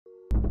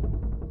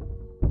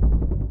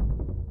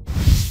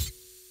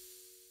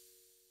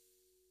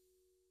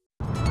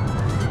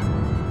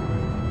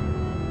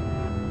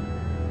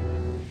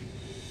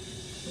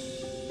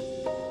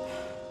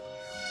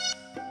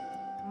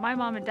my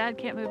mom and dad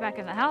can't move back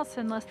in the house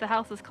unless the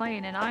house is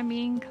clean, and I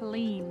mean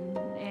clean.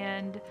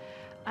 And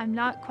I'm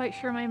not quite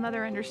sure my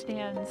mother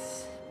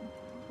understands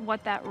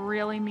what that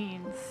really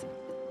means.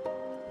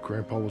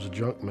 Grandpa was a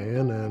junk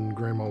man and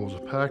Grandma was a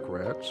pack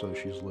rat, so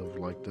she's lived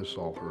like this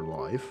all her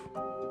life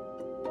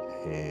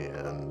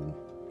and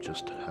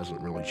just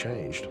hasn't really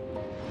changed.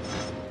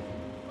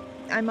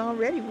 I'm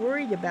already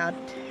worried about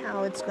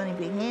how it's going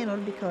to be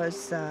handled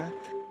because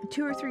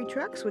 2 or 3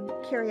 trucks would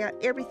carry out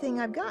everything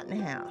I've got in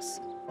the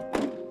house.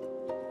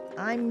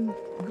 I'm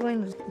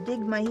going to dig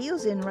my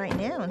heels in right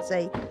now and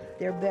say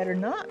there better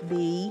not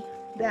be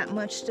that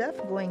much stuff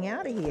going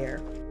out of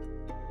here.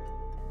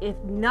 If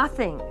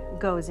nothing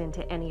goes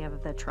into any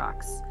of the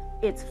trucks,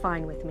 it's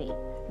fine with me.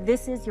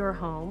 This is your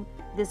home,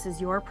 this is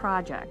your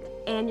project,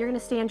 and you're gonna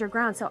stand your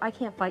ground, so I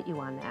can't fight you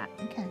on that.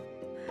 Okay.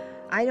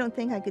 I don't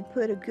think I could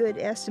put a good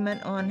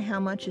estimate on how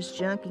much is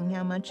junk and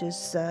how much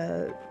is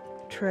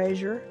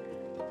treasure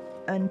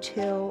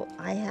until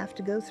I have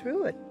to go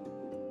through it.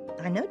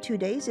 I know 2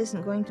 days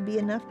isn't going to be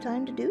enough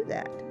time to do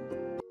that.